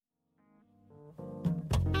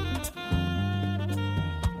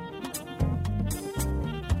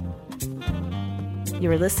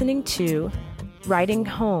You're listening to Writing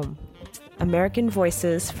Home, American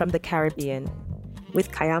Voices from the Caribbean,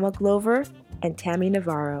 with Kayama Glover and Tammy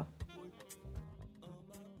Navarro.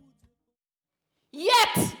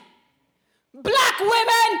 Yet, Black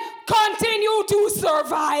women continue to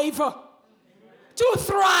survive, to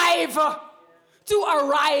thrive, to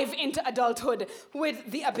arrive into adulthood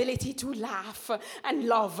with the ability to laugh and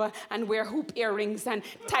love and wear hoop earrings and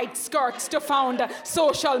tight skirts to found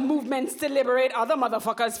social movements to liberate other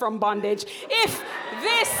motherfuckers from bondage. If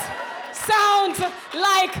this sounds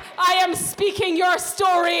like I am speaking your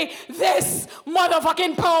story, this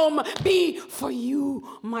motherfucking poem be for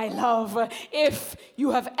you, my love. If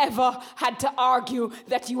you have ever had to argue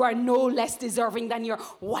that you are no less deserving than your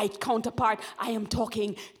white counterpart, I am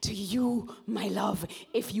talking to you, my love.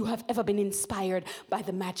 If you have ever been inspired by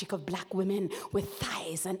the magic of Black women with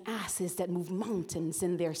thighs and asses that move mountains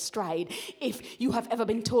in their stride, if you have ever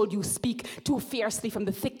been told you speak too fiercely from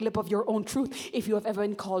the thick lip of your own truth, if you have ever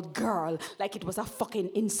been called girl like it was a fucking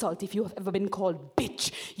insult, if you have ever been called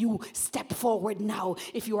bitch, you step forward now.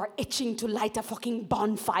 If you are itching to light a fucking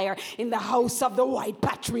bonfire in the house of the white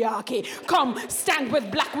patriarchy, come stand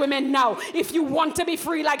with Black women now. If you want to be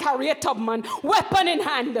free like Harriet Tubman, weapon in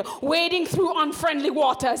hand, wading through unfriendly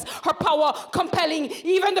waters, her power compelling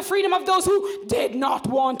even the freedom of those who did not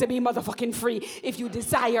want to be motherfucking free. If you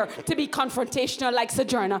desire to be confrontational like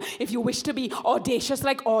Sojourner, if you wish to be audacious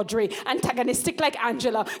like Audrey, antagonistic like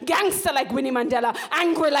Angela, gangster like Winnie Mandela,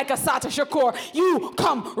 angry like Assata Shakur, you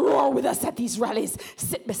come roar with us at these rallies,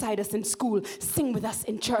 sit beside us in school, sing with us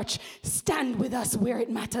in church, stand with us where it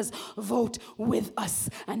matters, vote with us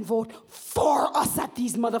and vote for us at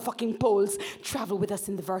these motherfucking polls, travel with us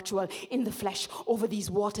in the virtual, in the flesh, over these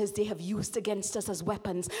waters they have used against us as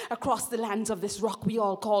weapons, across the lands of this rock we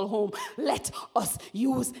all call home. Let us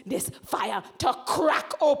use this fire to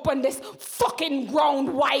crack open this fucking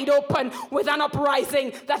ground wide open with an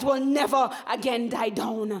uprising that will never again die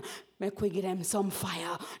down. Make we give them some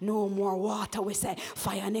fire. No more water, we say.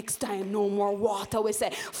 Fire next time, no more water, we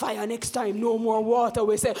say. Fire next time, no more water,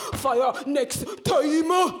 we say. Fire next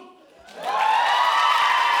time.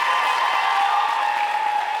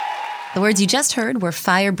 The words you just heard were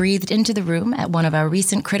fire breathed into the room at one of our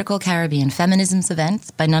recent Critical Caribbean Feminisms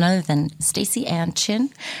events by none other than Stacey Ann Chin,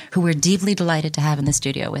 who we're deeply delighted to have in the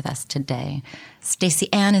studio with us today.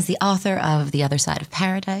 Stacey Ann is the author of The Other Side of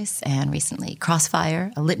Paradise and recently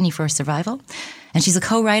Crossfire, A Litany for Survival. And she's a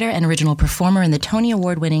co-writer and original performer in the Tony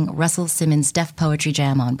Award-winning Russell Simmons Deaf Poetry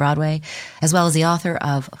Jam on Broadway, as well as the author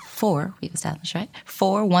of four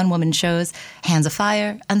one-woman shows, Hands of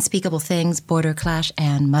Fire, Unspeakable Things, Border Clash,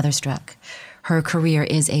 and Motherstruck. Her career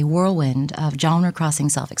is a whirlwind of genre-crossing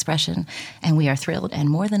self-expression, and we are thrilled and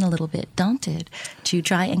more than a little bit daunted to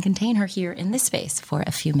try and contain her here in this space for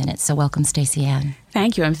a few minutes. So welcome, Stacey Ann.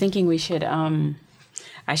 Thank you. I'm thinking we should, I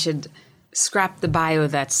should scrap the bio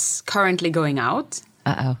that's currently going out.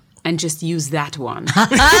 Uh-oh. And just use that one.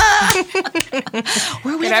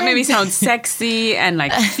 We're women. That made me sound sexy and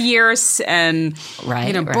like fierce and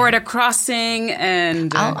border crossing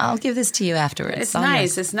and I'll give this to you afterwards. It's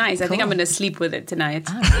nice. It's nice. Cool. I think I'm going to sleep with it tonight.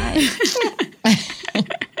 All right.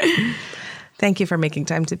 Thank you for making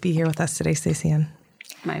time to be here with us today, Stacey Ann.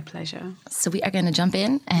 My pleasure. So we are going to jump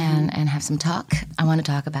in and have some talk. I want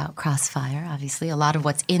to talk about Crossfire, obviously. A lot of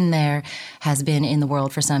what's in there has been in the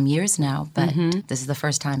world for some years now, but this is the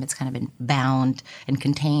first time it's kind of been bound and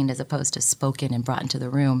contained as opposed to spoken and brought into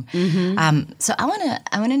the room. So I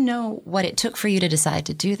want to know what it took for you to decide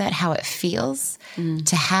to do that, how it feels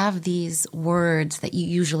to have these words that you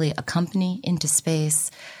usually accompany into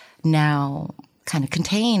space now kind of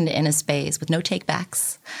contained in a space with no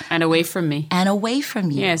takebacks. And away from me. And away from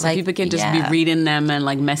you. Yeah, so like, people can just be reading them and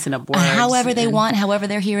like messing up words. However they want, however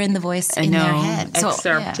they're hearing the voice in their head.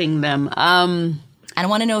 Excerpting them. And I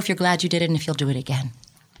want to know if you're glad you did it and if you'll do it again.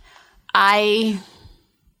 I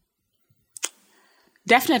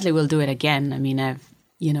definitely will do it again. I mean,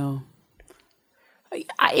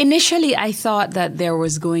 initially I thought that there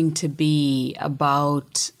was going to be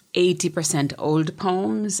about 80% old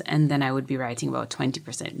poems, and then I would be writing about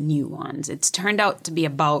 20% new ones. It's turned out to be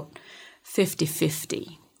about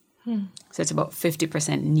 50-50. So it's about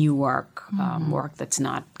 50% new work, work that's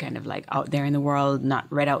not kind of like out there in the world, not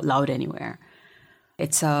read out loud anywhere.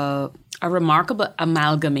 It's a remarkable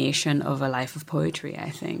amalgamation of a life of poetry, I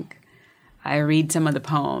think. I read some of the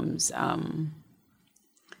poems, and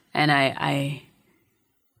I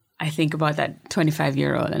think about that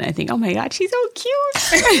 25-year-old and I think, oh my God, she's so cute.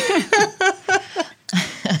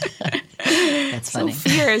 That's funny. So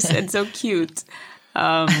fierce and so cute.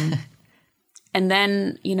 And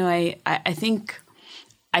then, I think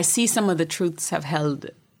I see some of the truths have held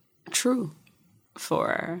true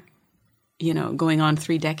for, going on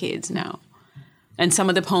 3 decades now. And some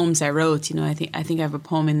of the poems I wrote, I think I have a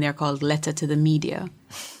poem in there called Letter to the Media,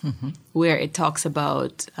 where it talks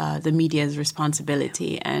about the media's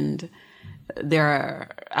responsibility and their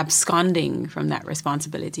absconding from that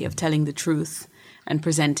responsibility of telling the truth and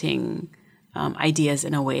presenting ideas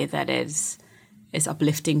in a way that is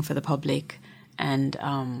uplifting for the public and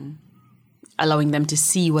allowing them to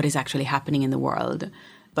see what is actually happening in the world.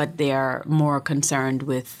 But they are more concerned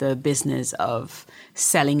with the business of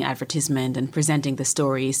selling advertisement and presenting the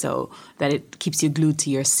story so that it keeps you glued to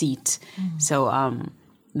your seat. So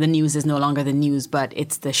the news is no longer the news, but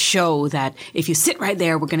it's the show that if you sit right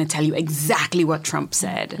there, we're going to tell you exactly what Trump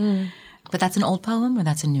said. But that's an old poem or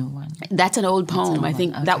that's a new one? That's an old poem. I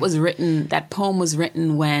think that poem was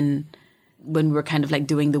written when we were kind of like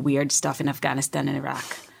doing the weird stuff in Afghanistan and Iraq.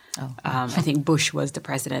 I think Bush was the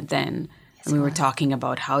president then. And we were talking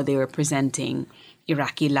about how they were presenting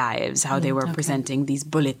Iraqi lives, how they were presenting these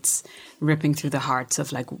bullets ripping through the hearts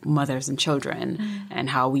of like mothers and children, and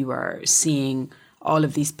how we were seeing all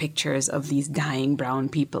of these pictures of these dying brown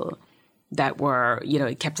people that were,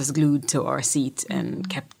 it kept us glued to our seat and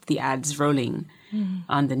kept the ads rolling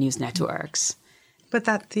on the news networks. But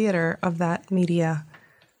that theater of that media,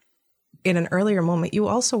 in an earlier moment, you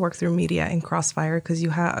also work through media in Crossfire because you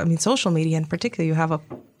have, social media in particular, you have a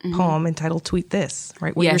poem entitled Tweet This,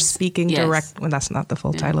 right? Where you're speaking direct. Well, that's not the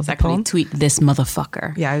full title of the poem. Tweet this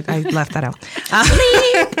motherfucker. Yeah, I left that out.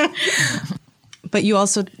 But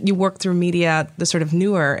you work through media, the sort of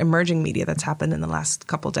newer emerging media that's happened in the last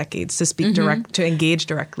couple decades to speak to engage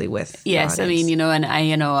directly with. Yes, I mean, and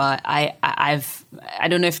I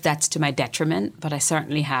don't know if that's to my detriment, but I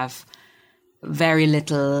certainly have very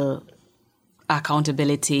little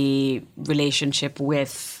accountability relationship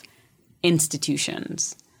with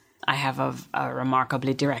institutions. I have a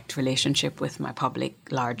remarkably direct relationship with my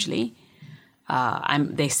public largely.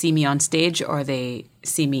 They see me on stage or they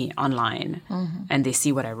see me online and they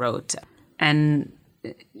see what I wrote. And,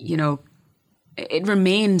 it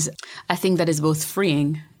remains a thing that is both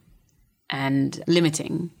freeing and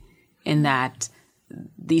limiting in that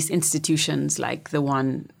these institutions like the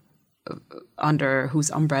one under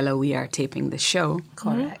whose umbrella we are taping the show.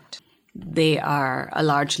 Correct. They are a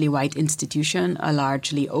largely white institution, a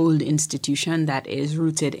largely old institution that is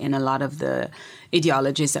rooted in a lot of the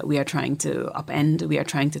ideologies that we are trying to upend, we are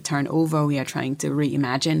trying to turn over, we are trying to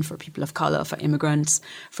reimagine for people of color, for immigrants,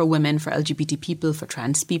 for women, for LGBT people, for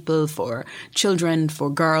trans people, for children, for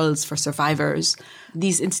girls, for survivors.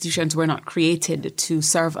 These institutions were not created to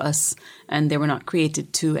serve us, and they were not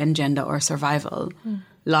created to engender our survival.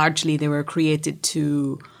 Largely, they were created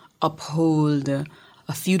to uphold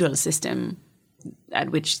a feudal system at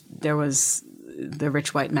which there was the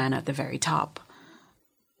rich white man at the very top.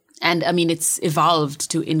 And I mean, it's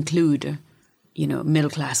evolved to include,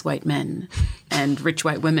 middle-class white men and rich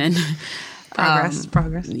white women. Progress.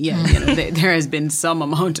 Yeah, there has been some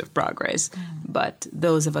amount of progress. But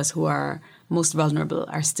those of us who are most vulnerable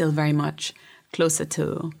are still very much closer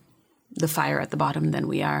to the fire at the bottom than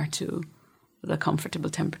we are to the comfortable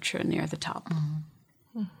temperature near the top.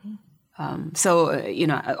 So,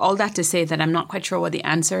 all that to say that I'm not quite sure what the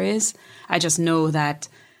answer is. I just know that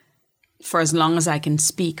for as long as I can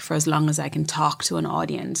speak, for as long as I can talk to an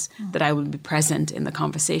audience, that I will be present in the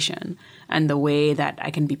conversation. And the way that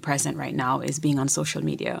I can be present right now is being on social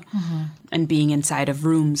media and being inside of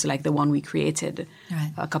rooms like the one we created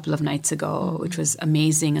a couple of nights ago, which was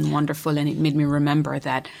amazing and wonderful. And it made me remember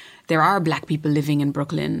that there are Black people living in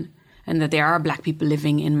Brooklyn, and that there are Black people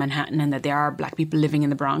living in Manhattan, and that there are Black people living in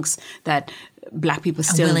the Bronx, that Black people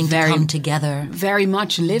still willing to come together, very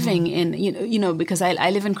much living in, because I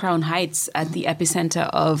live in Crown Heights at the epicenter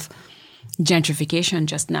of gentrification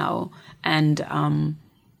just now. And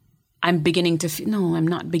I'm beginning to feel, no, I'm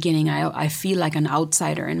not beginning. I feel like an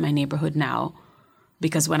outsider in my neighborhood now,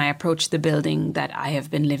 because when I approach the building that I have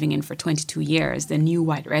been living in for 22 years, the new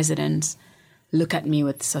white residents look at me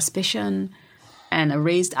with suspicion and a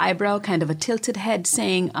raised eyebrow, kind of a tilted head,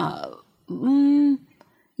 saying,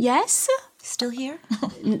 yes? Still here?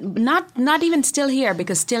 Not even still here,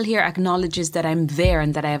 because still here acknowledges that I'm there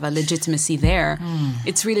and that I have a legitimacy there.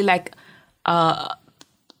 It's really like, can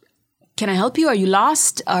I help you? Are you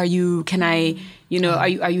lost? Are you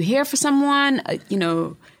here for someone?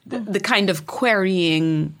 The kind of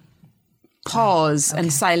querying pause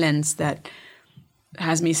and silence that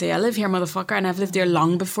has me say, I live here, motherfucker, and I've lived here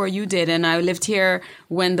long before you did. And I lived here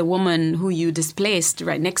when the woman who you displaced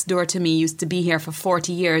right next door to me used to be here for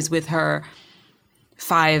 40 years with her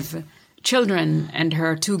 5 children and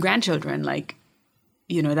her 2 grandchildren. Like,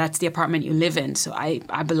 that's the apartment you live in, so I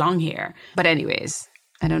belong here. But anyways,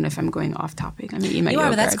 I don't know if I'm going off topic. I'm eating my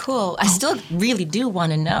yogurt. But that's cool. I still really do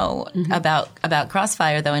want to know about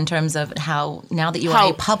Crossfire, though, in terms of how, now that you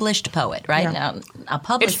are a published poet, right? Yeah. Now, a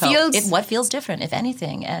published poet, what feels different, if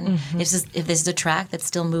anything? And if this is a track that's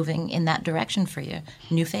still moving in that direction for you,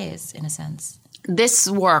 new phase, in a sense. This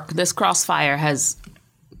Crossfire, has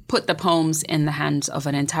put the poems in the hands of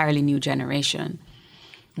an entirely new generation,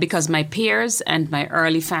 because my peers and my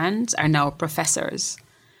early fans are now professors.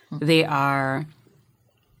 They are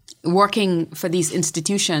working for these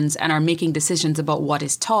institutions and are making decisions about what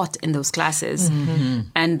is taught in those classes.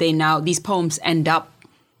 And these poems end up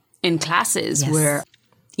in classes where,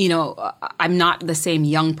 I'm not the same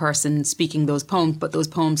young person speaking those poems, but those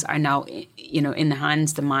poems are now, in the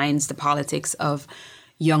hands, the minds, the politics of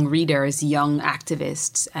young readers, young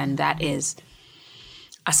activists. And that is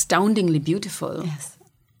astoundingly beautiful. Yes.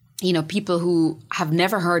 People who have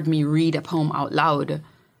never heard me read a poem out loud,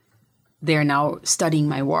 they're now studying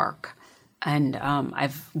my work. And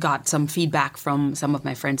I've got some feedback from some of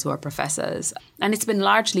my friends who are professors. And it's been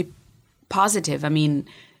largely positive. I mean,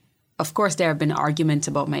 of course, there have been arguments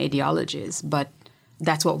about my ideologies, but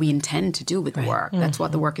that's what we intend to do with the work. That's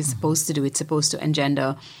what the work is supposed to do. It's supposed to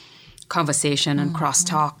engender conversation and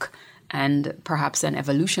crosstalk and perhaps an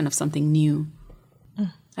evolution of something new.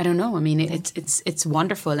 I don't know. I mean, it's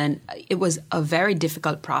wonderful. And it was a very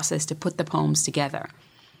difficult process to put the poems together,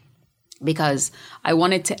 because I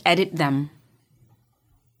wanted to edit them.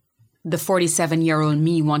 The 47-year-old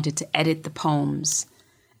me wanted to edit the poems,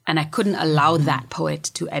 and I couldn't allow that poet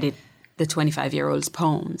to edit the 25-year-old's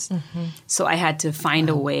poems. So I had to find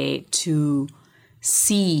a way to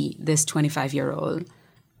see this 25-year-old.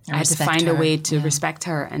 I had to find a way to respect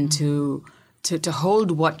her and to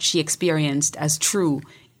hold what she experienced as true,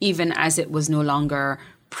 even as it was no longer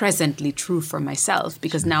presently true for myself,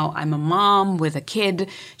 because now I'm a mom with a kid.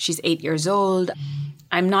 She's 8 years old.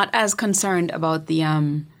 I'm not as concerned about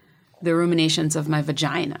the ruminations of my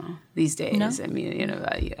vagina these days. No? I mean,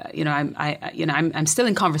 I'm still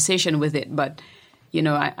in conversation with it, but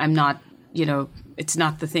I'm not. It's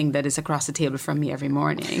not the thing that is across the table from me every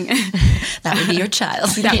morning. That would be your child.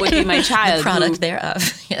 That would be my child. The product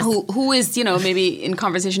thereof. Yes. Who is, maybe in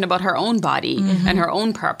conversation about her own body and her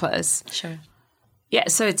own purpose. Sure. Yeah,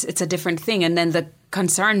 so it's a different thing. And then the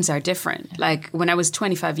concerns are different. Like when I was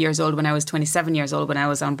 25 years old, when I was 27 years old, when I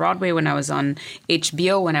was on Broadway, when I was on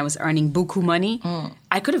HBO, when I was earning buku money,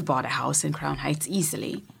 I could have bought a house in Crown Heights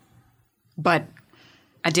easily. But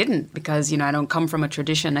I didn't, because, I don't come from a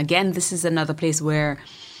tradition. Again, this is another place where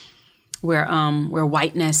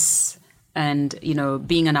whiteness and,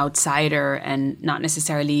 being an outsider and not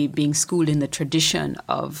necessarily being schooled in the tradition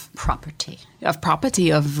of property,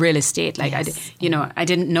 of real estate. Like, yes. I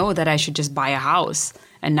didn't know that I should just buy a house.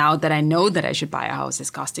 And now that I know that I should buy a house,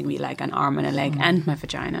 it's costing me like an arm and a leg and my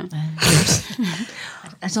vagina.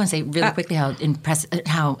 I just want to say really quickly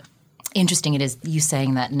how interesting it is you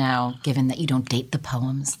saying that now, given that you don't date the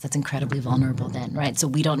poems. That's incredibly vulnerable then, right? So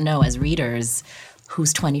we don't know as readers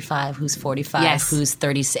who's 25, who's 45, who's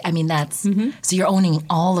 36. I mean, that's so you're owning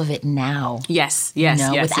all of it now. Yes,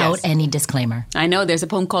 without any disclaimer. I know there's a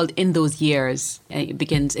poem called In Those Years. It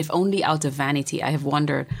begins, if only out of vanity I have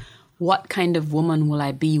wondered, what kind of woman will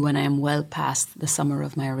I be when I am well past the summer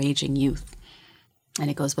of my raging youth? And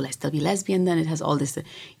it goes, will I still be lesbian then? It has all this, it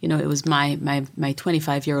was my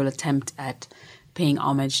 25-year-old attempt at paying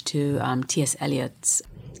homage to T.S. Eliot's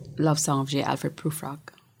love song of J. Alfred Prufrock.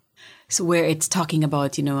 So where it's talking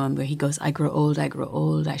about, where he goes, I grow old,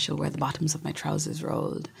 I shall wear the bottoms of my trousers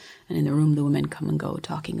rolled. And in the room the women come and go,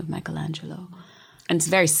 talking of Michelangelo. And it's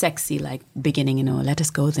very sexy, like beginning, let us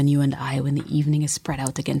go then you and I, when the evening is spread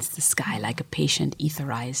out against the sky like a patient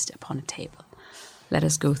etherized upon a table. Let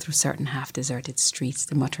us go through certain half-deserted streets,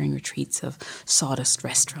 the muttering retreats of sawdust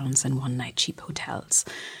restaurants and one-night cheap hotels.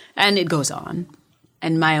 And it goes on.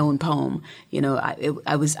 And my own poem,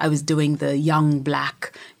 I was doing the young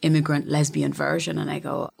black immigrant lesbian version, and I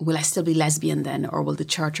go, will I still be lesbian then, or will the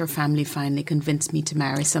church or family finally convince me to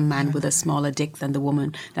marry some man with a smaller dick than the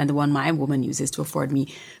one my woman uses to afford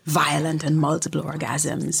me violent and multiple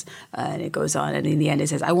orgasms? And it goes on, and in the end it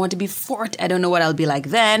says, I want to be 40. I don't know what I'll be like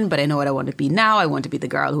then, but I know what I want to be now. I want to be the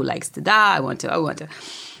girl who likes to die. I want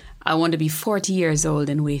to be 40 years old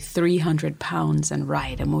and weigh 300 pounds and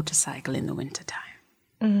ride a motorcycle in the wintertime.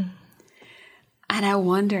 And I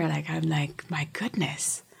wonder, I'm like, my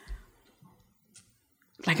goodness.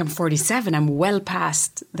 I'm 47. I'm well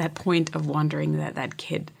past that point of wondering that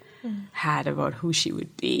kid had about who she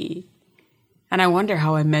would be. And I wonder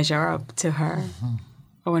how I measure up to her.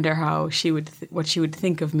 I wonder how what she would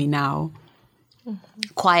think of me now.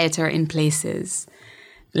 quieter in places,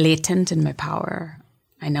 latent in my power.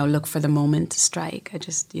 I now look for the moment to strike. I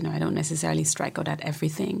just, I don't necessarily strike out at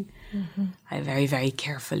everything. I very, very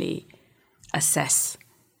carefully assess,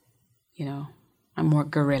 I'm more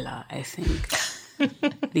guerrilla, I think,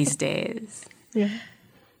 these days. Yeah.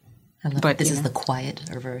 I love it. This is the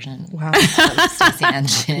quieter version. Wow. Stacey Ann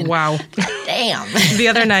Chin. Wow. Damn. The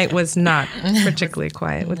other night was not particularly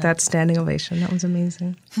quiet with that standing ovation. That was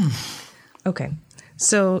amazing. Okay.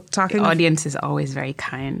 So talking... The audience is always very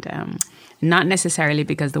kind. Not necessarily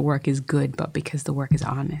because the work is good, but because the work is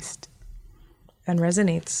honest. And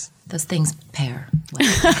resonates. Those things pair.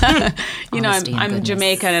 Well. I'm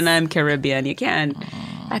Jamaican and I'm Caribbean.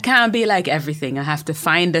 I can't be like everything. I have to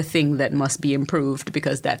find a thing that must be improved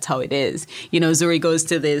because that's how it is. Zuri goes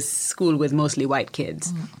to this school with mostly white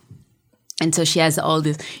kids. And so she has all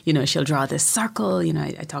this, she'll draw this circle.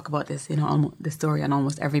 I talk about this, the story on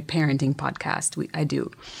almost every parenting podcast I do.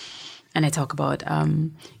 And I talk about,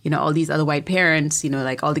 all these other white parents,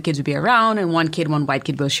 like all the kids will be around and one white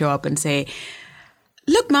kid will show up and say,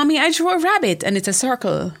 "Look, Mommy, I drew a rabbit," and it's a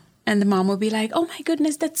circle. And the mom will be like, "Oh my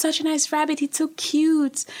goodness, that's such a nice rabbit. He's so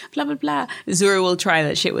cute, blah, blah, blah." Zuri will try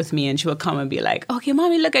that shit with me and she will come and be like, "Okay,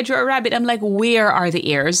 Mommy, look, I drew a rabbit." I'm like, "Where are the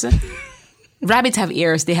ears?" Rabbits have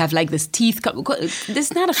ears. They have like this teeth. This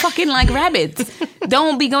is not a fucking like rabbit.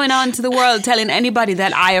 Don't be going on to the world telling anybody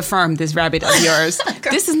that I affirm this rabbit of yours.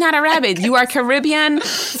 This is not a rabbit. You are Caribbean.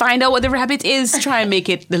 Find out what the rabbit is. Try and make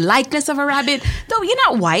it the likeness of a rabbit. No, you're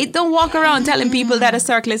not white. Don't walk around telling people that a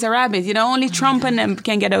circle is a rabbit. Only Trump and them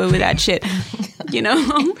can get away with that shit.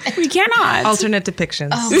 We cannot. Alternate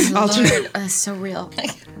depictions. Oh, Lord. So real.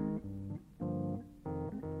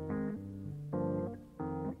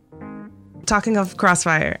 Talking of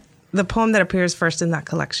Crossfire, the poem that appears first in that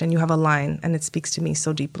collection, you have a line, and it speaks to me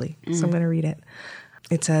so deeply. So I'm going to read it.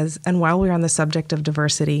 It says, "And while we're on the subject of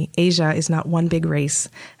diversity, Asia is not one big race,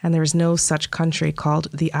 and there is no such country called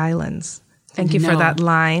the islands." Thank you for that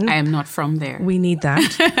line. I am not from there. We need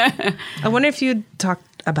that. I wonder if you'd talk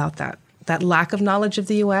about that lack of knowledge of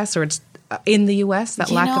the U.S., or it's in the U.S., that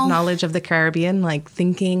lack of knowledge of the Caribbean, like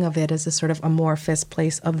thinking of it as a sort of amorphous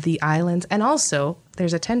place of the islands. And also,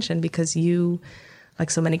 there's a tension because you, like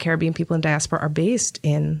so many Caribbean people in diaspora, are based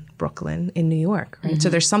in Brooklyn, in New York. Right? So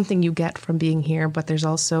there's something you get from being here, but there's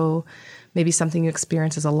also maybe something you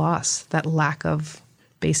experience as a loss, that lack of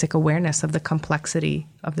basic awareness of the complexity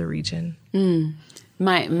of the region. The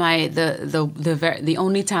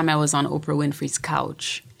only time I was on Oprah Winfrey's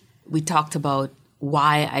couch, we talked about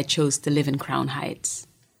why I chose to live in Crown Heights.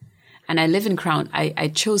 And I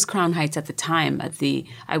chose Crown Heights at the time,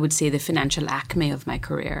 I would say the financial acme of my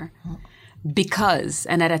career. Because,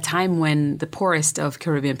 and at a time when the poorest of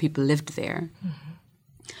Caribbean people lived there,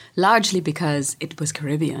 largely because it was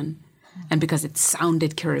Caribbean. And because it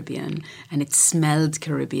sounded Caribbean, and it smelled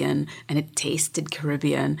Caribbean, and it tasted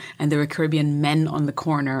Caribbean, and there were Caribbean men on the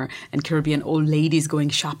corner, and Caribbean old ladies going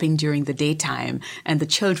shopping during the daytime, and the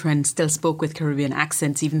children still spoke with Caribbean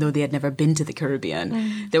accents, even though they had never been to the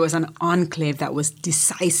Caribbean. There was an enclave that was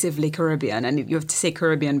decisively Caribbean, and you have to say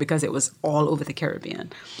Caribbean because it was all over the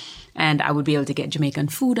Caribbean. And I would be able to get Jamaican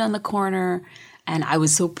food on the corner. And I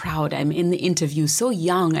was so proud. I'm in the interview so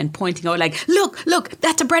young and pointing out like, look,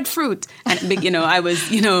 that's a breadfruit. And, they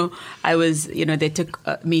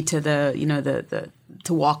took me to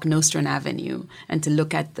to walk Nostrand Avenue and to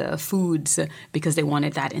look at the foods because they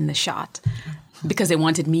wanted that in the shot. Because they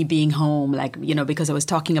wanted me being home, because I was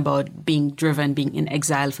talking about being driven, being in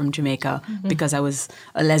exile from Jamaica because I was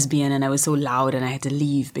a lesbian and I was so loud and I had to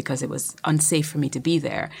leave because it was unsafe for me to be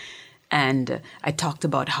there. And I talked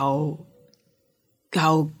about how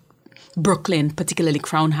Brooklyn, particularly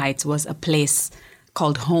Crown Heights, was a place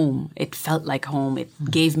called home. It felt like home. It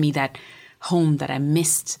gave me that home that I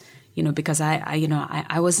missed, because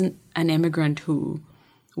I wasn't an immigrant who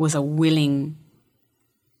was a willing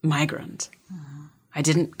migrant. I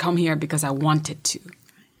didn't come here because I wanted to.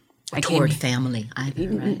 Toward family. I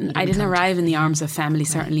didn't arrive in the arms of family,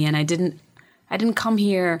 certainly, and I didn't come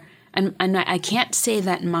here, and I can't say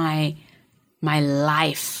that my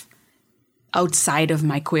life outside of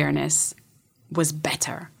my queerness was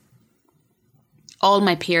better. All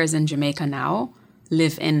my peers in Jamaica now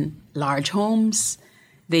live in large homes.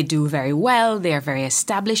 They do very well. They are very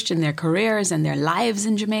established in their careers and their lives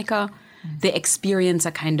in Jamaica. They experience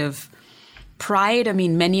a kind of pride. I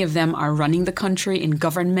mean, many of them are running the country in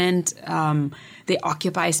government. They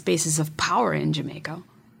occupy spaces of power in Jamaica.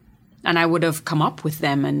 And I would have come up with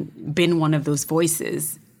them and been one of those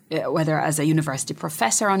voices, whether as a university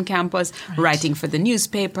professor on campus, writing for the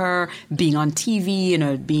newspaper, being on TV,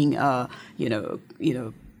 being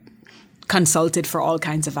consulted for all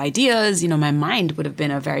kinds of ideas. You know, my mind would have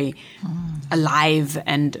been a very alive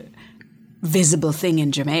and visible thing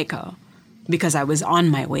in Jamaica because I was on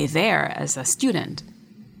my way there as a student.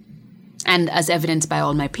 And as evidenced by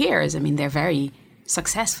all my peers, I mean, they're very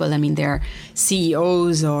successful. I mean, they're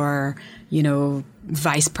CEOs or, you know,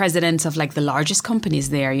 vice presidents of like the largest companies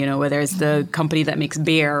there, you know, whether it's the company that makes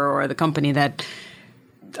beer or the company that,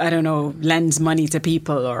 I don't know, lends money to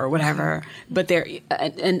people or whatever. But they're,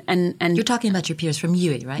 and You're talking about your peers from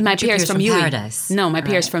UWI, right? my Not your peers from UWI. Paradise. No, my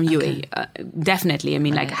peers Right, from okay. UWI. Definitely. I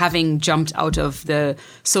mean, like having jumped out of the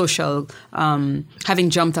social, having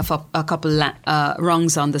jumped off a couple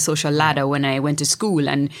rungs on the social ladder when I went to school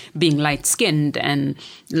and being light-skinned and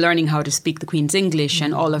learning how to speak the Queen's English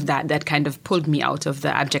and all of that, that kind of pulled me out of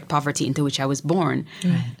the abject poverty into which I was born.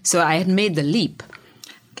 Right. So I had made the leap.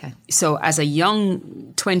 Okay. So as a young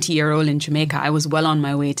 20-year-old in Jamaica, I was well on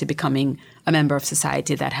my way to becoming a member of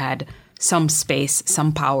society that had some space,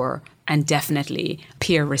 some power, and definitely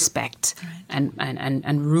peer respect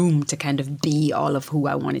and room to kind of be all of who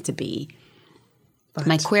I wanted to be. But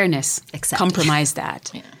my queerness compromised that.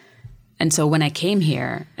 Yeah. And so when I came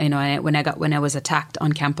here, you know, when I was attacked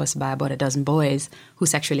on campus by about a dozen boys who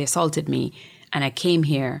sexually assaulted me, and I came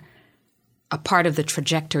here, a part of the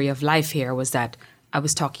trajectory of life here was that I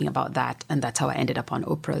was talking about that, and that's how I ended up on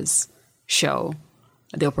Oprah's show,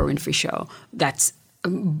 the Oprah Winfrey Show.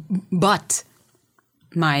 But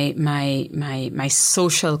my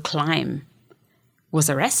social climb was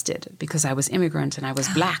arrested because I was immigrant and I was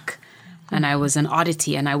Black, and I was an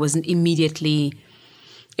oddity, and I wasn't immediately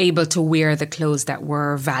able to wear the clothes that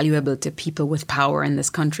were valuable to people with power in this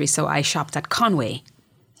country. So I shopped at Conway.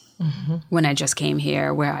 Mm-hmm. When I just came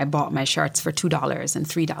here, where I bought my shirts for $2 and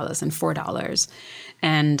 $3 and $4.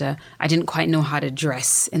 And I didn't quite know how to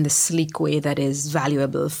dress in the sleek way that is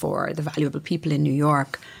valuable for the valuable people in New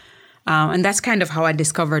York. And that's kind of how I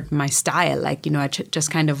discovered my style. Like, you know, I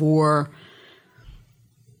just kind of wore,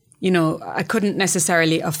 you know, I couldn't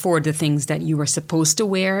necessarily afford the things that you were supposed to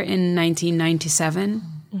wear in 1997.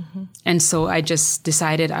 Mm-hmm. And so I just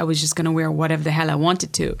decided I was just going to wear whatever the hell I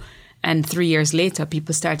wanted to. And 3 years later,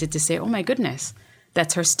 people started to say, "Oh my goodness,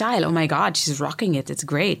 that's her style. Oh my God, she's rocking it. It's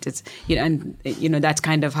great." It's, you know, and you know, that's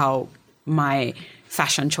kind of how my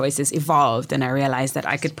fashion choices evolved. And I realized that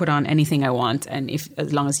I could put on anything I want, and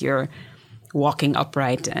as long as you're walking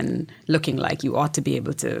upright and looking like you ought to be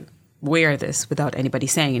able to wear this without anybody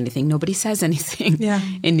saying anything. Nobody says anything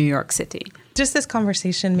in New York City. Just this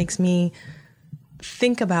conversation makes me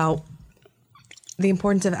think about the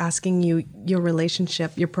importance of asking you your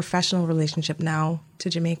relationship, your professional relationship now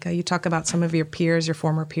to Jamaica. You talk about some of your peers, your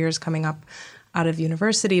former peers coming up out of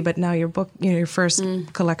university, but now your book, you know, your first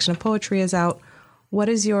collection of poetry is out. What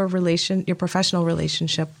is your professional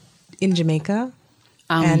relationship in Jamaica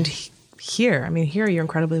and here? I mean, here you're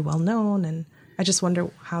incredibly well known, and I just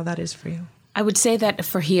wonder how that is for you. I would say that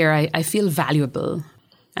for here, I feel valuable,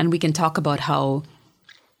 and we can talk about how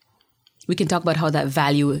that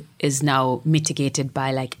value is now mitigated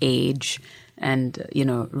by like age and, you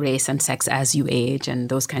know, race and sex as you age and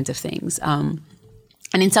those kinds of things. And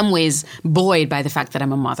in some ways buoyed by the fact that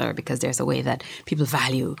I'm a mother, because there's a way that people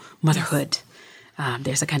value motherhood.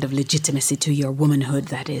 There's a kind of legitimacy to your womanhood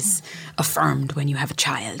that is affirmed when you have a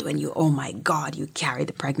child, when you, oh my God, you carry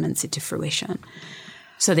the pregnancy to fruition.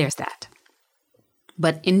 So there's that.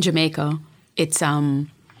 But in Jamaica, it's...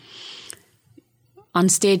 On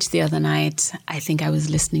stage the other night, I think I was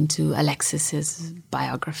listening to Alexis's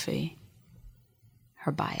biography,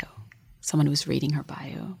 her bio. Someone was reading her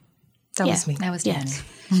bio. That was me. That was Tammy.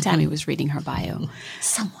 Yes. Tammy was reading her bio.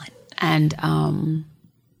 Someone. And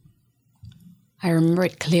I remember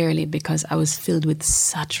it clearly because I was filled with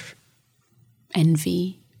such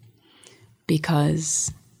envy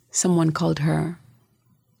because someone called her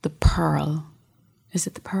the Pearl. Is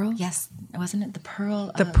it the Pearl? Yes. Wasn't it the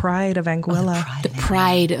Pearl? The Pride of Anguilla. The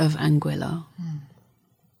Pride of Anguilla.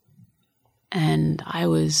 And I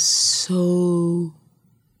was so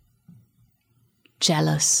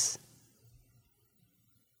jealous.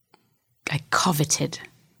 I coveted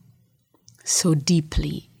so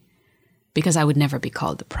deeply because I would never be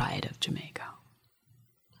called the Pride of Jamaica.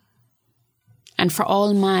 And for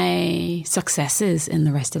all my successes in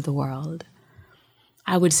the rest of the world,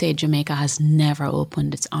 I would say Jamaica has never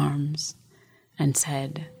opened its arms and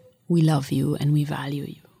said, "We love you and we value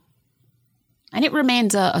you." And it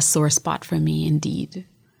remains a sore spot for me, indeed.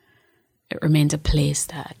 It remains a place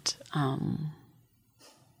that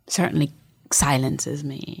certainly silences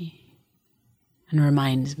me and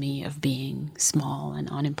reminds me of being small and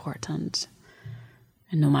unimportant.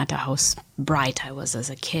 And no matter how bright I was as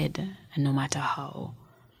a kid, and no matter how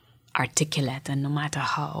articulate and no matter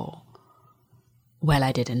how well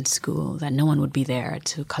I did in school, that no one would be there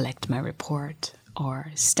to collect my report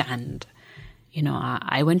or stand. You know,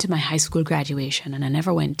 I went to my high school graduation and I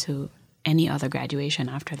never went to any other graduation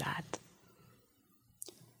after that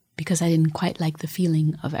because I didn't quite like the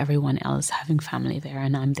feeling of everyone else having family there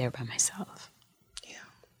and I'm there by myself. Yeah.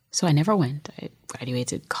 So I never went. I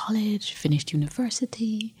graduated college, finished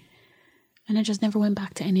university, and I just never went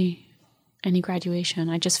back to any graduation.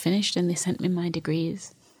 I just finished and they sent me my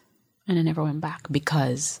degrees and I never went back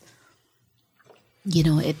because, you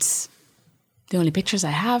know, it's the only pictures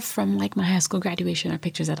I have from like my high school graduation are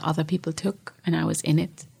pictures that other people took and I was in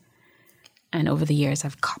it. And over the years,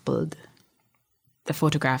 I've coupled the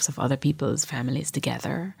photographs of other people's families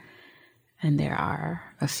together. And there are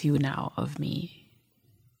a few now of me.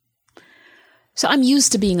 So I'm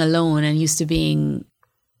used to being alone and used to being...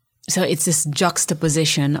 So it's this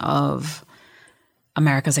juxtaposition of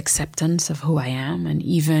America's acceptance of who I am. And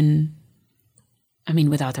even, I mean,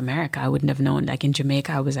 without America, I wouldn't have known. Like in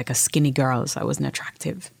Jamaica, I was like a skinny girl, so I wasn't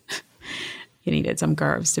attractive. You needed some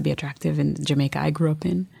curves to be attractive in Jamaica I grew up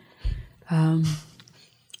in.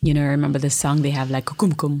 You know, I remember this song they have like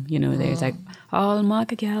Kukumkum, you know, there's like, all Mark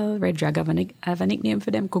Gal, Red Drag have a nickname for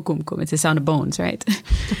them, Kukumkum. It's the sound of bones, right?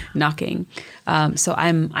 Knocking. So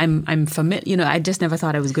I'm familiar, you know, I just never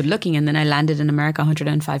thought I was good looking. And then I landed in America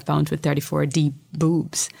 105 pounds with 34 deep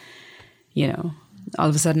boobs, you know. All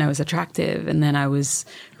of a sudden I was attractive. And then I was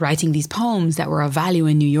writing these poems that were of value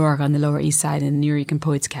in New York on the Lower East Side in the Nuyorican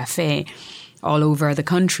Poets Cafe, all over the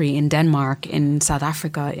country, in Denmark, in South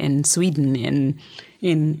Africa, in Sweden, in.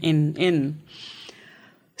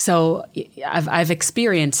 So I've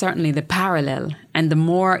experienced certainly the parallel and the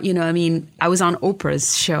more, you know, I mean, I was on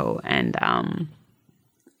Oprah's show and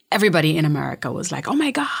everybody in America was like, oh my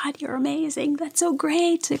God, you're amazing. That's so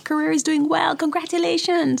great. Your career is doing well.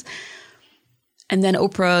 Congratulations. And then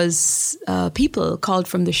Oprah's people called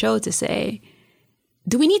from the show to say,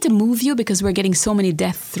 do we need to move you because we're getting so many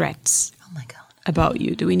death threats? Oh my God. About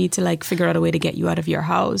you? Do we need to like figure out a way to get you out of your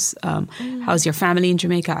house? How's your family in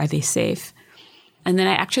Jamaica? Are they safe? And then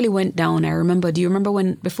I actually went down. I remember, do you remember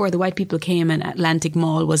when before the white people came and Atlantic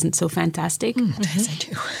Mall wasn't so fantastic? Yes, I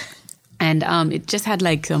do. And it just had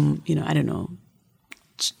like some, you know, I don't know.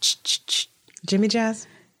 Jimmy Jazz?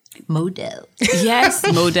 Model. Yes,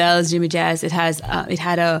 Models, Jimmy Jazz. It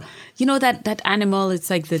had a, you know, that animal, it's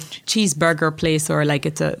like the cheeseburger place or like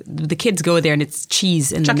the kids go there and it's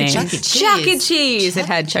cheese in the name. Chuck E. Cheese. It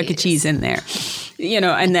had Chuck E. Cheese in there, you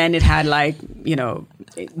know, and then it had like, you know,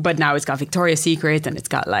 but now it's got Victoria's Secret and it's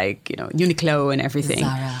got like, you know, Uniqlo and everything.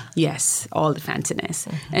 Zara. Yes, all the fanciness.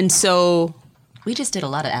 Mm-hmm. And so... We just did a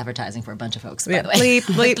lot of advertising for a bunch of folks, by the way. Bleep,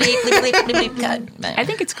 bleep. Bleep, bleep, bleep, bleep, cut. I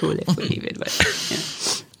think it's cool if we leave it, but...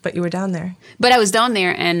 Yeah. But you were down there. But I was down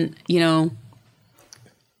there and, you know,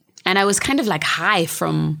 and I was kind of like high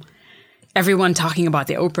from everyone talking about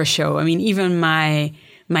the Oprah show. I mean, even my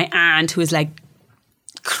aunt, who is like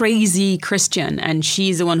crazy Christian, and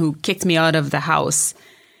she's the one who kicked me out of the house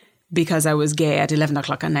because I was gay at 11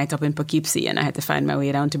 o'clock at night up in Poughkeepsie and I had to find my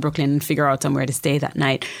way down to Brooklyn and figure out somewhere to stay that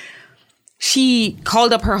night. She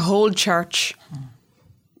called up her whole church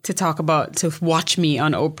to watch me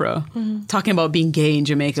on Oprah, talking about being gay in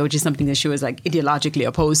Jamaica, which is something that she was like ideologically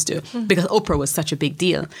opposed to because Oprah was such a big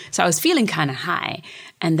deal. So I was feeling kind of high.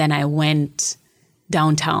 And then I went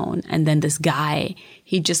downtown and then this guy,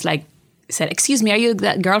 he just like said, excuse me, are you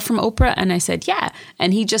that girl from Oprah? And I said, yeah.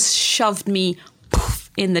 And he just shoved me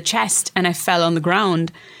in the chest and I fell on the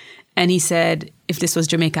ground. And he said, if this was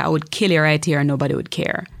Jamaica, I would kill you right here and nobody would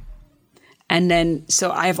care. And then,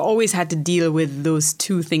 so I've always had to deal with those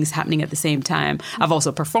two things happening at the same time. I've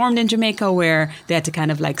also performed in Jamaica where they had to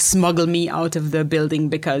kind of like smuggle me out of the building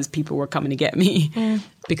because people were coming to get me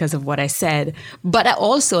because of what I said. But I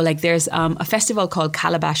also, like, there's a festival called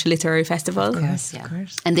Calabash Literary Festival. Of course, yeah. Of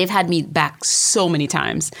course. And they've had me back so many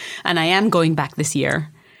times. And I am going back this year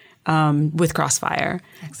with Crossfire.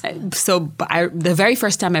 Excellent. So the very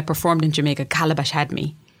first time I performed in Jamaica, Calabash had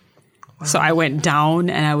me. So I went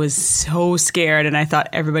down and I was so scared and I thought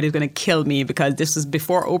everybody was going to kill me because this was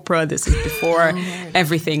before Oprah, this was before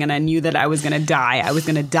everything, and I knew that I was going to die. I was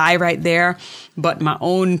going to die right there, but my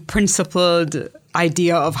own principled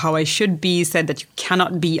idea of how I should be said that you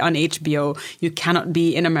cannot be on HBO, you cannot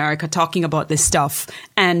be in America talking about this stuff,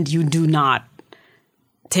 and you do not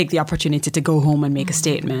take the opportunity to go home and make a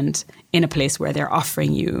statement in a place where they're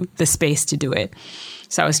offering you the space to do it.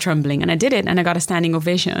 So I was trembling and I did it and I got a standing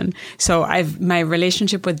ovation. So my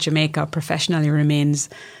relationship with Jamaica professionally remains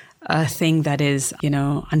a thing that is, you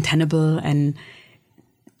know, untenable and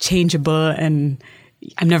changeable, and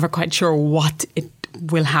I'm never quite sure what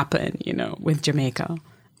will happen, with Jamaica.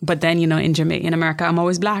 But then, in America, I'm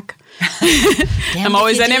always Black. I'm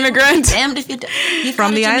always an immigrant. Damned if you do. You've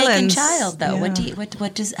From got a the Jamaican islands. child, though. Yeah.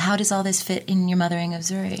 How does all this fit in your mothering of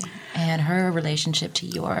Zuri and her relationship to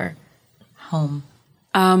your home?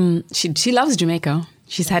 She loves Jamaica.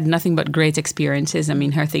 She's had nothing but great experiences. I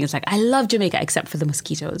mean, her thing is like, I love Jamaica except for the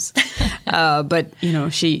mosquitoes. But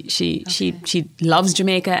she loves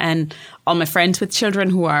Jamaica, and all my friends with children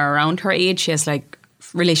who are around her age, she has like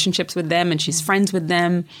relationships with them, and she's friends with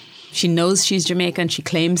them. She knows she's Jamaican. She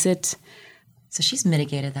claims it. So she's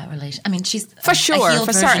mitigated that relation. I mean, she's For sure, a healed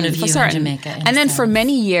for version certain, of for you certain. in Jamaica. in And a then for sense.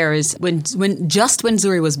 many years, when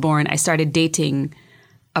Zuri was born, I started dating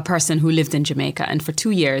a person who lived in Jamaica. And for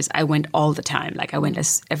 2 years, I went all the time. Like I went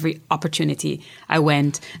every opportunity I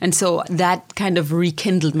went. And so that kind of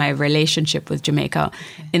rekindled my relationship with Jamaica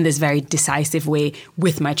in this very decisive way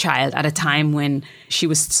with my child at a time when she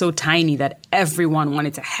was so tiny that everyone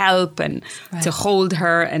wanted to help and to hold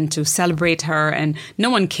her and to celebrate her. And no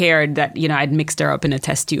one cared that, I'd mixed her up in a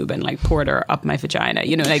test tube and like poured her up my vagina.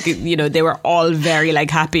 They were all very like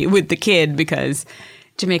happy with the kid because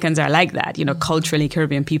Jamaicans are like that, culturally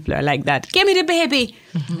Caribbean people are like that. Give me the baby.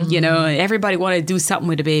 Everybody want to do something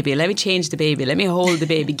with the baby. Let me change the baby. Let me hold the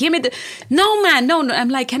baby. Give me no, man, no. I'm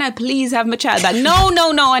like, can I please have my child back? No.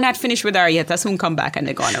 I'm not finished with her yet. I'll soon come back, and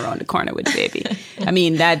they're going around the corner with the baby. I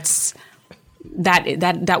mean, that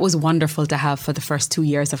was wonderful to have for the first 2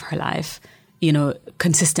 years of her life,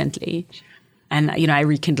 consistently. And, I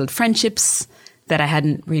rekindled friendships that I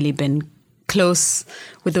hadn't really been close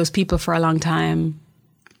with those people for a long time.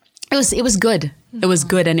 It was good. It was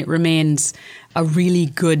good, and it remains a really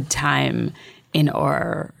good time in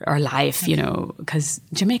our life, because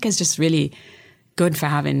Jamaica is just really good for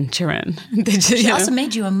having children. She also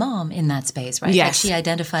made you a mom in that space, right? Yes. Like she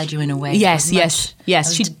identified you in a way. Yes. That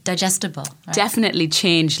was She digestible. Right? definitely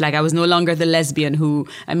changed. Like I was no longer the lesbian who,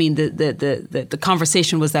 the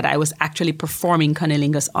conversation was that I was actually performing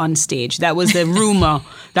cunnilingus on stage. That was the rumor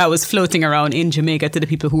that was floating around in Jamaica to the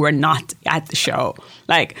people who were not at the show.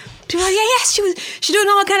 Like, people were like, she doing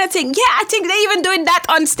all kind of thing. Yeah, I think they even doing that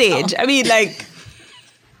on stage. I mean, like,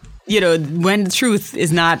 when the truth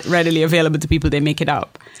is not readily available to people, they make it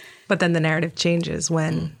up. But then the narrative changes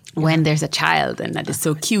when There's a child, and that is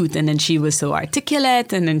so cute, and then she was so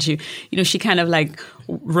articulate, and then she kind of like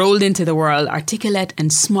rolled into the world articulate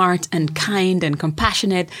and smart and kind and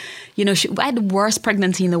compassionate. I had the worst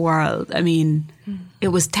pregnancy in the world. I mean, it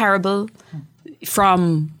was terrible.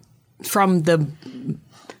 From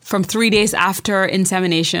 3 days after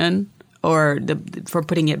insemination, or for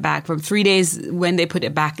putting it back, from 3 days when they put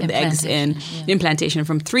it back, the eggs in, implantation,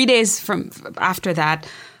 from 3 days from after that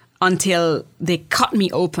until they cut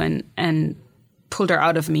me open and pulled her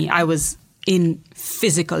out of me, I was in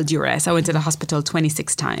physical duress. I went to the hospital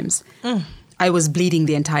 26 times. I was bleeding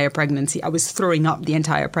the entire pregnancy. I was throwing up the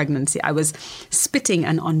entire pregnancy. I was spitting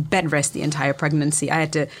and on bed rest the entire pregnancy. I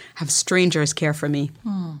had to have strangers care for me.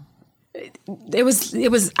 It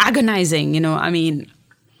was agonizing, and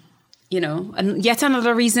yet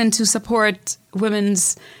another reason to support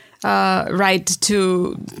women's right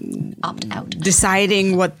to opt out,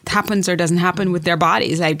 deciding what happens or doesn't happen with their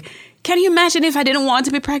bodies. Like, can you imagine if I didn't want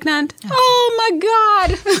to be pregnant? Oh my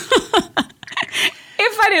God.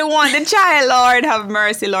 If I didn't want the child, Lord have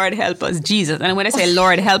mercy, Lord help us, Jesus. And when I say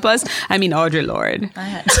Lord help us, I mean Audre Lorde.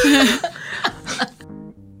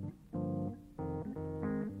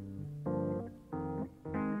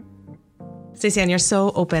 Stacey-Ann, you're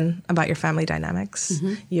so open about your family dynamics.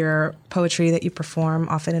 Your poetry that you perform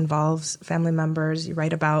often involves family members. You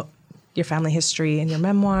write about your family history in your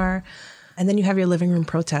memoir. And then you have your living room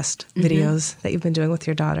protest videos that you've been doing with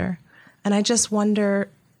your daughter. And I just wonder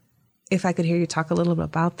if I could hear you talk a little bit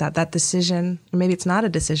about that decision, or maybe it's not a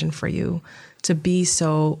decision for you, to be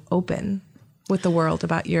so open with the world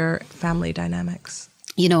about your family dynamics.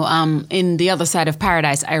 In The Other Side of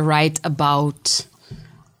Paradise, I write about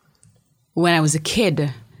when I was a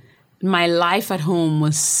kid. My life at home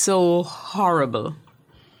was so horrible.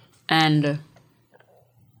 And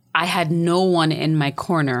I had no one in my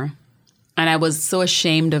corner. And I was so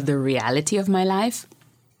ashamed of the reality of my life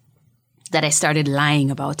that I started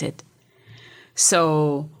lying about it.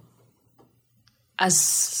 So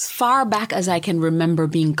as far back as I can remember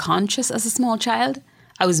being conscious as a small child,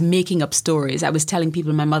 I was making up stories. I was telling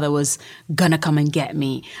people my mother was gonna come and get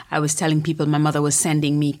me. I was telling people my mother was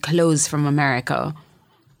sending me clothes from America.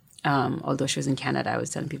 Although she was in Canada, I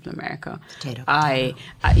was telling people in America. Potato.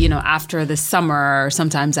 After the summer,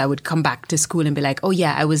 sometimes I would come back to school and be like, oh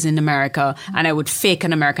yeah, I was in America. And I would fake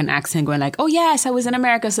an American accent going like, oh yes, I was in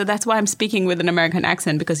America. So that's why I'm speaking with an American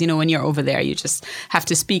accent, because, when you're over there, you just have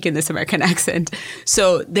to speak in this American accent.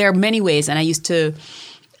 So there are many ways. And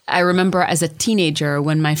I remember as a teenager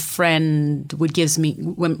when my friend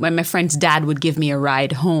when my friend's dad would give me a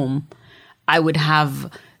ride home, I would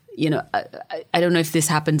have, I don't know if this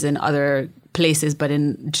happens in other places, but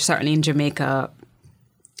certainly in Jamaica,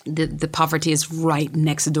 the poverty is right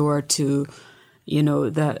next door to,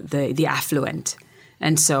 the affluent.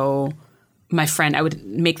 And so my friend, I would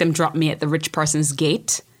make them drop me at the rich person's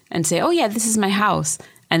gate and say, oh yeah, this is my house.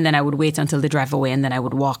 And then I would wait until they drive away, and then I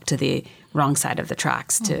would walk to the wrong side of the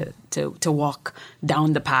tracks to walk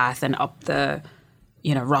down the path and up the,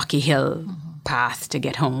 rocky hill path to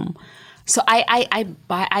get home. So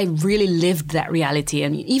I really lived that reality.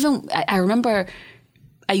 And even I remember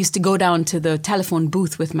I used to go down to the telephone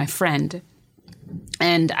booth with my friend,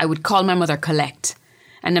 and I would call my mother Colette,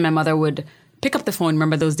 and then my mother would pick up the phone.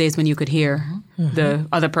 Remember those days when you could hear the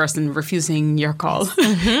other person refusing your call?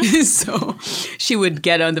 So she would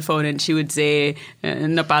get on the phone and she would say,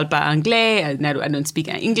 "No parle pas anglais," and I don't speak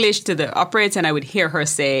English to the operator, and I would hear her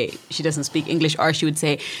say she doesn't speak English, or she would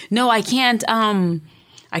say, "No, I can't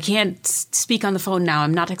speak on the phone now.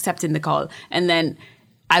 I'm not accepting the call." And then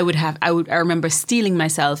I remember stealing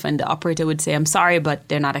myself, and the operator would say, "I'm sorry, but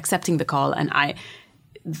they're not accepting the call." And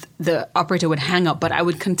the operator would hang up, but I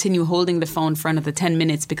would continue holding the phone for another 10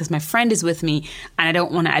 minutes because my friend is with me, and I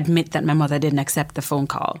don't want to admit that my mother didn't accept the phone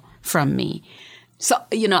call from me. So,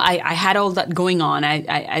 I had all that going on.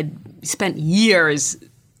 I spent years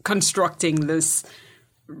constructing this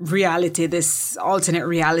reality, this alternate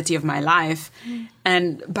reality of my life.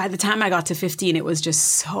 And by the time I got to 15, it was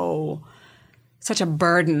just such a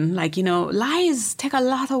burden. Like, lies take a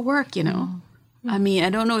lot of work, I mean, I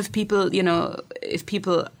don't know if people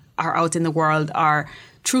are out in the world are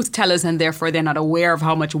truth tellers and therefore they're not aware of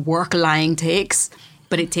how much work lying takes,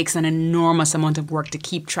 but it takes an enormous amount of work to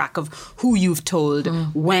keep track of who you've told,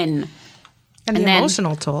 when. And the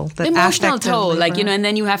emotional toll. The emotional toll, and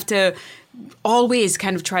then you have to always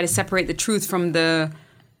kind of try to separate the truth from the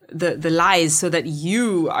lies so that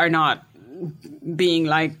you are not being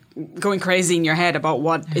like going crazy in your head about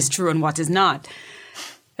what is true and what is not.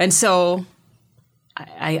 And so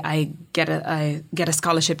I get a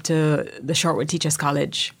scholarship to the Shortwood Teachers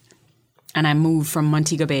College, and I moved from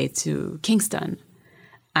Montego Bay to Kingston,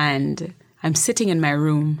 and I'm sitting in my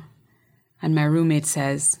room, and my roommate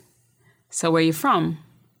says, "So where are you from?"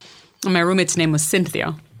 And my roommate's name was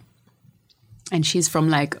Cynthia, and she's from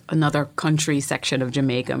like another country section of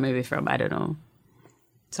Jamaica, maybe from, I don't know,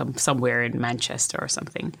 somewhere in Manchester or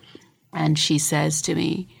something. And she says to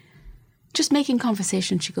me, just making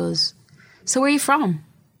conversation, she goes, "So where are you from?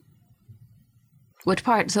 What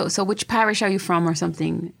part? So which parish are you from," or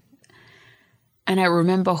something? And I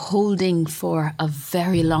remember holding for a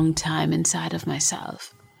very long time inside of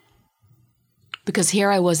myself. Because here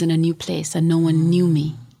I was in a new place and no one knew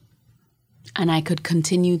me. And I could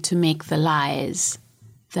continue to make the lies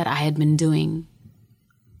that I had been doing.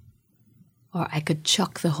 Or I could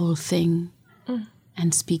chuck the whole thing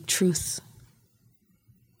and speak truth.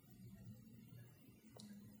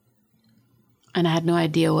 And I had no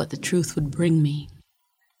idea what the truth would bring me.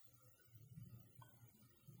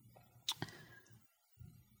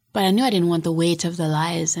 But I knew I didn't want the weight of the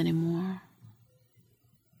lies anymore.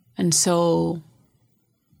 And so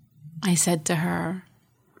I said to her,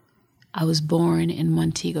 I was born in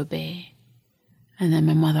Montego Bay, and then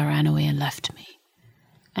my mother ran away and left me.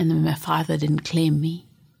 And then my father didn't claim me.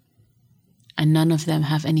 And none of them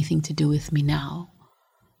have anything to do with me now.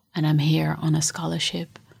 And I'm here on a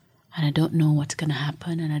scholarship. And I don't know what's going to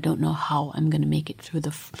happen, and I don't know how I'm going to make it through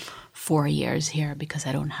the 4 years here because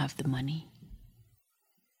I don't have the money.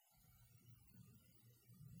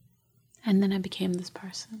 And then I became this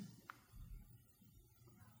person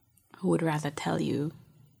who would rather tell you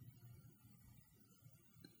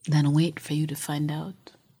than wait for you to find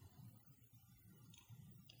out.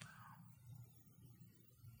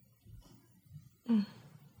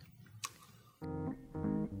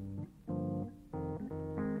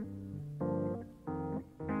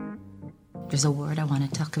 There's a word I want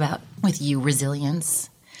to talk about with you, resilience.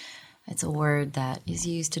 It's a word that is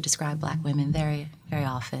used to describe Black women very, very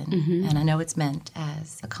often. Mm-hmm. And I know it's meant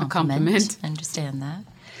as a compliment. I understand that.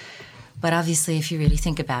 But obviously, if you really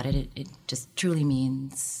think about it, it just truly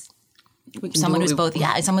means someone who's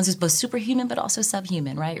both superhuman but also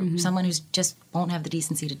subhuman, right? Someone who's just won't have the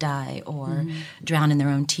decency to die or drown in their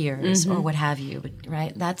own tears or what have you,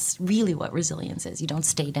 right? That's really what resilience is. You don't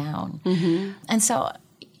stay down. And so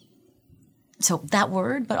that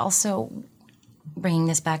word, but also bringing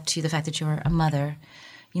this back to the fact that you're a mother,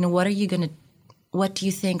 what do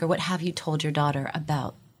you think, or what have you told your daughter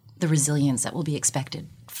about the resilience that will be expected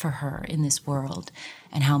for her in this world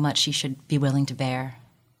and how much she should be willing to bear?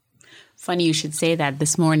 Funny you should say that.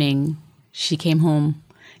 This morning, she came home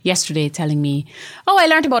yesterday telling me, I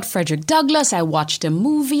learned about Frederick Douglass. I watched a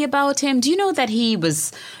movie about him. Do you know that he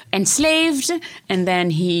was enslaved and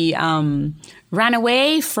then he ran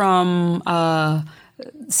away from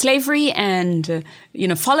slavery and,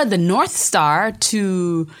 followed the North Star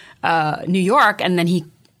to New York, and then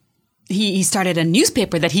he started a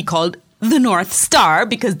newspaper that he called the North Star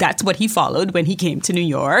because that's what he followed when he came to New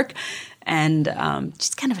York. And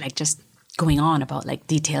just kind of like just going on about like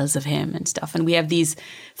details of him and stuff. And we have these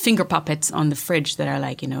finger puppets on the fridge that are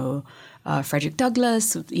like, Frederick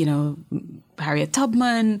Douglass, Harriet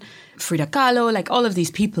Tubman, Frida Kahlo, like all of these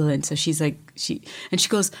people. And so she's like, she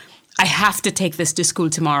goes, I have to take this to school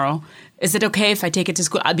tomorrow. Is it okay if I take it to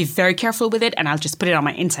school? I'll be very careful with it and I'll just put it on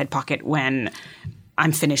my inside pocket when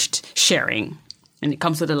I'm finished sharing. And it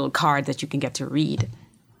comes with a little card that you can get to read.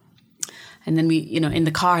 And then we, in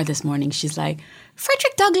the car this morning, she's like,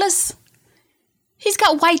 Frederick Douglass, he's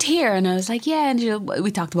got white hair. And I was like, yeah. And we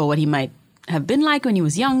talked about what he might have been like when he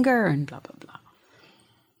was younger and blah, blah, blah.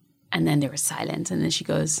 And then there was silence. And then she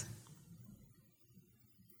goes,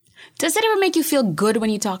 does it ever make you feel good when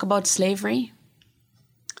you talk about slavery?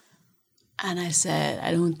 And I said,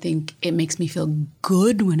 I don't think it makes me feel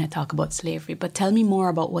good when I talk about slavery, but tell me more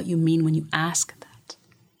about what you mean when you ask that.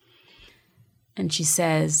 And she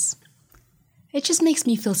says, it just makes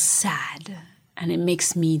me feel sad, and it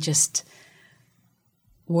makes me just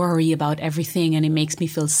worry about everything, and it makes me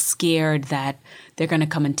feel scared that they're going to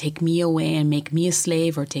come and take me away and make me a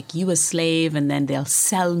slave or take you a slave, and then they'll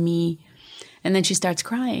sell me. And then she starts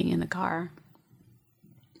crying in the car.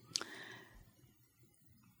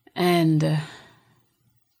 And,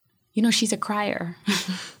 she's a crier,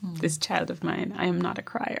 this child of mine. I am not a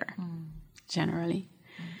crier, generally.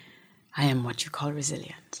 I am what you call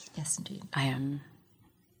resilient. Yes, indeed. I am,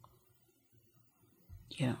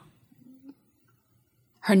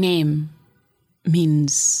 her name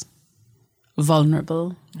means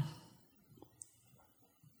vulnerable.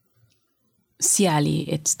 Siali,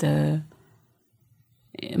 it's the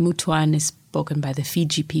Mutuan is spoken by the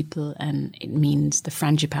Fiji people, and it means the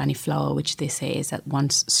frangipani flower, which they say is at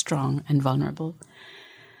once strong and vulnerable.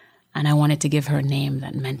 And I wanted to give her a name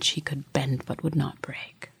that meant she could bend but would not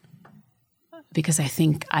break. Because I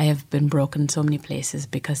think I have been broken so many places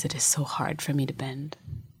because it is so hard for me to bend.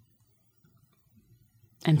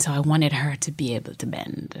 And so I wanted her to be able to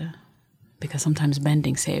bend, because sometimes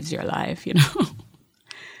bending saves your life,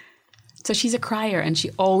 So she's a crier, and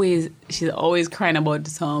she's always crying about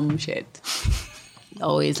some shit.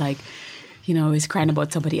 Always like, is crying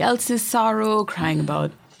about somebody else's sorrow, crying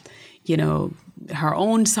about, her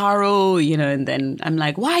own sorrow, and then I'm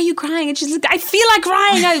like, why are you crying? And she's like, I feel like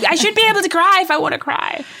crying. I should be able to cry if I want to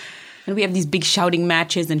cry. And we have these big shouting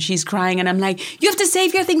matches, and she's crying, and I'm like, you have to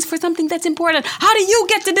save your things for something that's important. How do you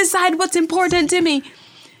get to decide what's important to me?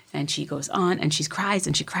 And she goes on, and she cries,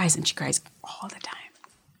 and she cries, and she cries all the time.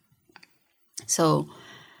 So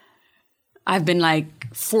I've been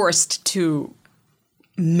like forced to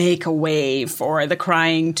make a way for the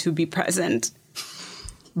crying to be present.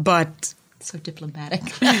 But so diplomatic.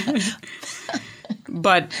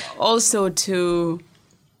 But also to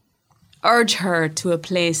urge her to a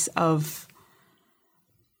place of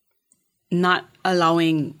not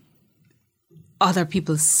allowing other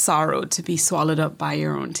people's sorrow to be swallowed up by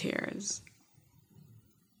your own tears.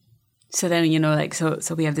 So then,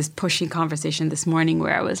 so we have this pushing conversation this morning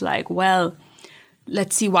where I was like, well,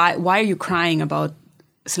 let's see, why are you crying about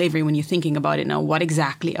slavery when you're thinking about it now? What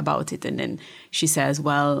exactly about it? And then she says,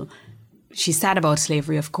 well, she's sad about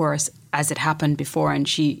slavery, of course, as it happened before, and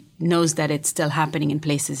she knows that it's still happening in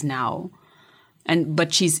places now.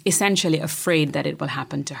 But she's essentially afraid that it will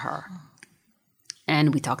happen to her.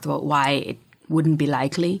 And we talked about why it wouldn't be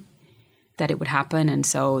likely that it would happen. And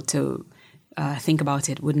so to think about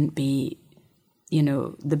it wouldn't be,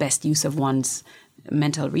 the best use of one's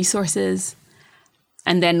mental resources.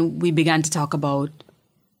 And then we began to talk about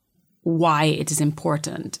why it is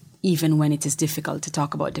important, even when it is difficult, to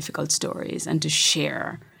talk about difficult stories and to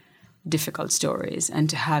share difficult stories and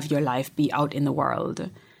to have your life be out in the world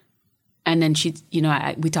And then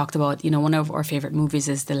we talked about, one of our favorite movies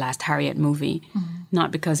is the last Harriet movie.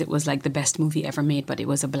 Not because it was like the best movie ever made, but it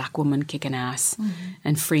was a black woman kicking ass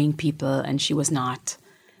and freeing people. And she was not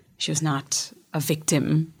a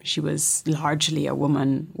victim. She was largely a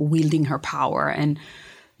woman wielding her power and,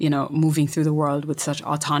 moving through the world with such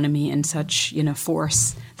autonomy and such,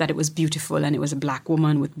 force that it was beautiful. And it was a black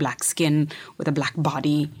woman with black skin, with a black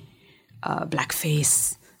body, black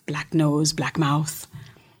face, black nose, black mouth.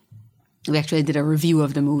 We actually did a review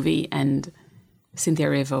of the movie, and Cynthia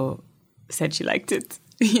Erivo said she liked it.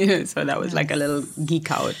 So that was like a little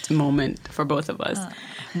geek out moment for both of us.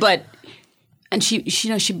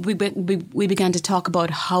 We began to talk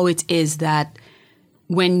about how it is that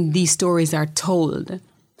when these stories are told,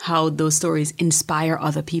 how those stories inspire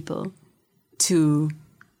other people to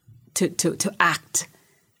act.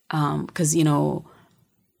 Because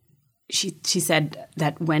she said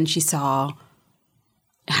that when she saw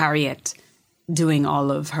Harriet doing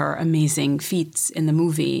all of her amazing feats in the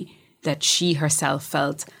movie, that she herself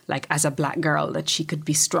felt like, as a black girl, that she could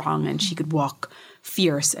be strong and she could walk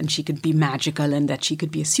fierce and she could be magical and that she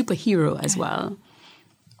could be a superhero as well.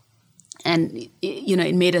 And,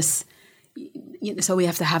 it made us, so we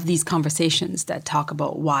have to have these conversations that talk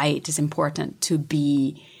about why it is important to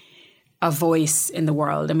be a voice in the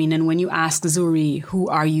world. I mean, and when you ask Zuri, who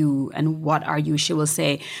are you and what are you, she will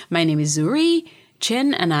say, my name is Zuri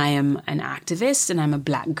Chin, and I am an activist, and I'm a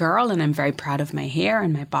black girl, and I'm very proud of my hair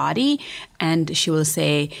and my body. And she will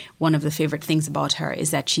say one of the favorite things about her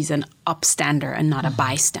is that she's an upstander and not a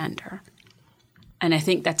bystander. And I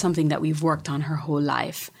think that's something that we've worked on her whole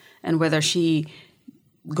life. And whether she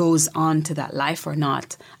goes on to that life or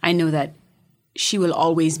not, I know that she will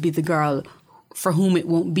always be the girl for whom it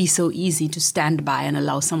won't be so easy to stand by and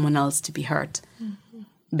allow someone else to be hurt.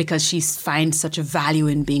 Because she finds such a value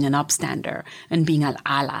in being an upstander and being an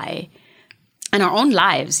ally. And our own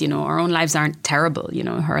lives, our own lives aren't terrible.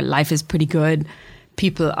 Her life is pretty good.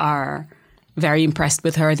 People are very impressed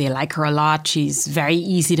with her. They like her a lot. She's very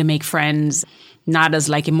easy to make friends, not as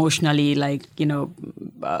emotionally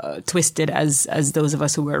twisted as those of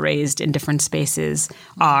us who were raised in different spaces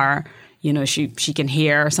are. She can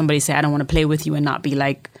hear somebody say, I don't want to play with you, and not be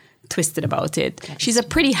twisted about it. She's a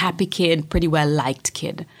pretty happy kid, pretty well-liked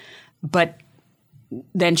kid. But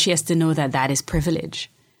then she has to know that that is privilege,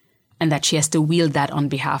 and that she has to wield that on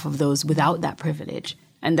behalf of those without that privilege,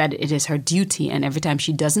 and that it is her duty. And every time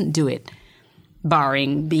she doesn't do it,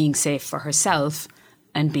 barring being safe for herself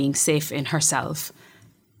and being safe in herself,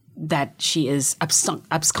 that she is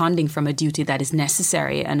absconding from a duty that is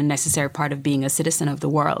necessary and a necessary part of being a citizen of the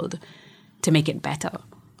world to make it better.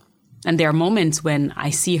 And there are moments when I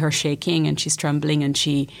see her shaking and she's trembling and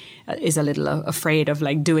she is a little afraid of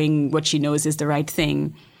doing what she knows is the right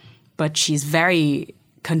thing. But she's very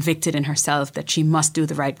convicted in herself that she must do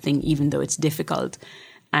the right thing, even though it's difficult.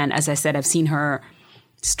 And as I said, I've seen her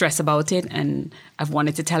stress about it, and I've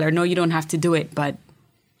wanted to tell her, no, you don't have to do it. But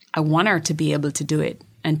I want her to be able to do it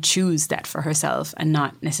and choose that for herself, and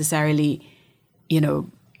not necessarily,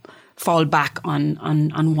 fall back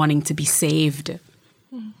on wanting to be saved.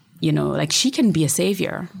 She can be a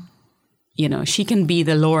savior. She can be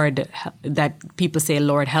the Lord that people say,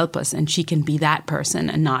 Lord, help us. And she can be that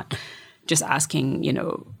person, and not just asking,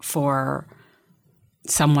 for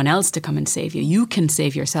someone else to come and save you. You can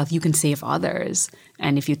save yourself. You can save others.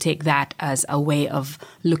 And if you take that as a way of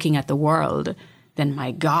looking at the world, then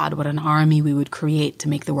my God, what an army we would create to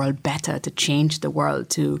make the world better, to change the world,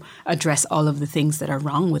 to address all of the things that are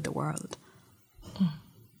wrong with the world.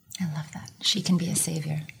 I love that. She can be a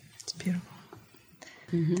savior. It's beautiful.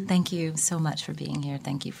 Mm-hmm. Thank you so much for being here.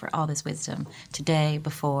 Thank you for all this wisdom today,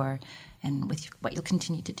 before, and with what you'll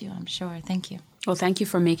continue to do, I'm sure. Thank you. Well, thank you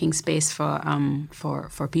for making space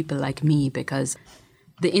for people like me, because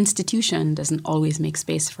the institution doesn't always make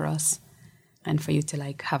space for us. And for you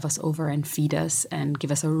to have us over and feed us and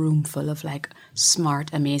give us a room full of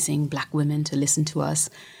smart, amazing black women to listen to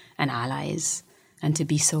us, and allies, and to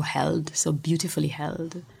be so held, so beautifully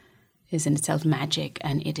held, is in itself magic,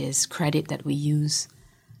 and it is credit that we use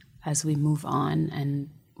as we move on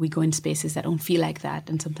and we go in spaces that don't feel like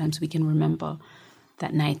that. And sometimes we can remember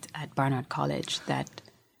that night at Barnard College that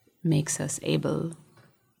makes us able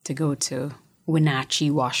to go to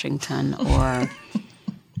Wenatchee, Washington, or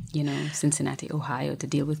Cincinnati, Ohio, to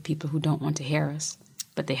deal with people who don't want to hear us,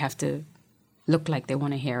 but they have to look like they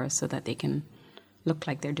want to hear us so that they can look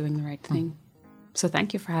like they're doing the right thing. So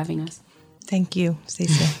thank you for having us. Thank you,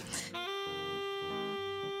 Stacey.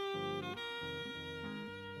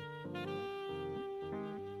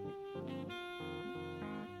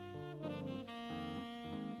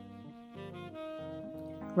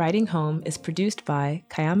 Riding Home is produced by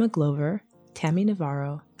Kayama Glover, Tammy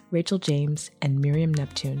Navarro, Rachel James, and Miriam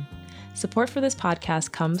Neptune. Support for this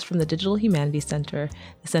podcast comes from the Digital Humanities Center,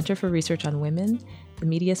 the Center for Research on Women, the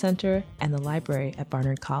Media Center, and the library at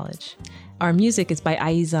Barnard College. Our music is by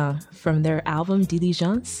Aizan from their album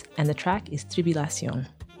Diligence, and the track is Tribulation.